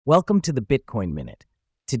Welcome to the Bitcoin Minute.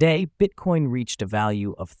 Today, Bitcoin reached a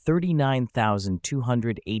value of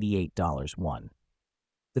 $39,288.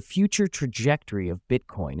 The future trajectory of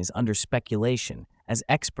Bitcoin is under speculation as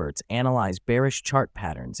experts analyze bearish chart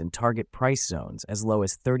patterns and target price zones as low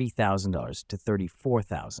as $30,000 to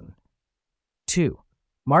 $34,000. 2.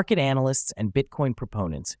 Market analysts and Bitcoin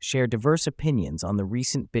proponents share diverse opinions on the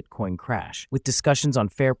recent Bitcoin crash, with discussions on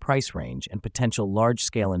fair price range and potential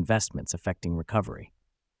large-scale investments affecting recovery.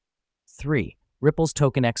 3. Ripple's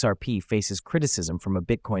token XRP faces criticism from a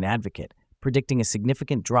Bitcoin advocate, predicting a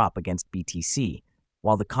significant drop against BTC,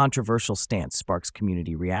 while the controversial stance sparks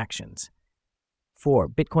community reactions. 4.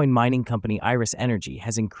 Bitcoin mining company Iris Energy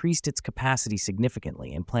has increased its capacity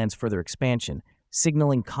significantly and plans further expansion,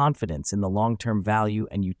 signaling confidence in the long-term value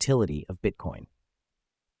and utility of Bitcoin.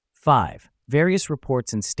 5. Various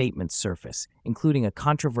reports and statements surface, including a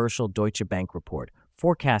controversial Deutsche Bank report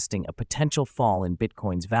forecasting a potential fall in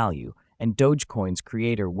Bitcoin's value and Dogecoin's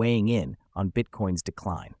creator weighing in on Bitcoin's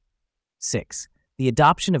decline. 6. The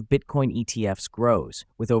adoption of Bitcoin ETFs grows,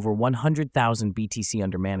 with over 100,000 BTC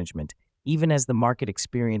under management, even as the market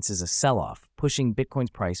experiences a sell-off, pushing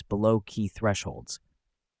Bitcoin's price below key thresholds.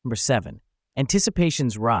 7.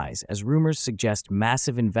 Anticipations rise as rumors suggest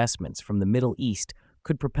massive investments from the Middle East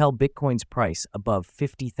could propel Bitcoin's price above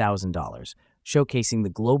 $50,000, showcasing the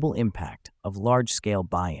global impact of large-scale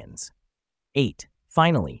buy-ins. 8.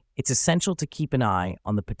 Finally, it's essential to keep an eye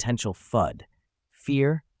on the potential FUD,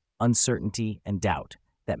 fear, uncertainty, and doubt,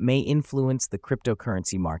 that may influence the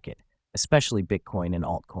cryptocurrency market, especially Bitcoin and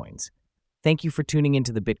altcoins. Thank you for tuning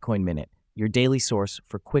into the Bitcoin Minute, your daily source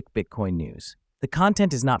for quick Bitcoin news. The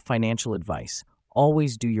content is not financial advice.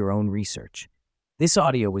 Always do your own research. This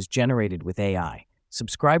audio was generated with AI.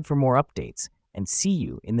 Subscribe for more updates, and see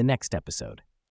you in the next episode.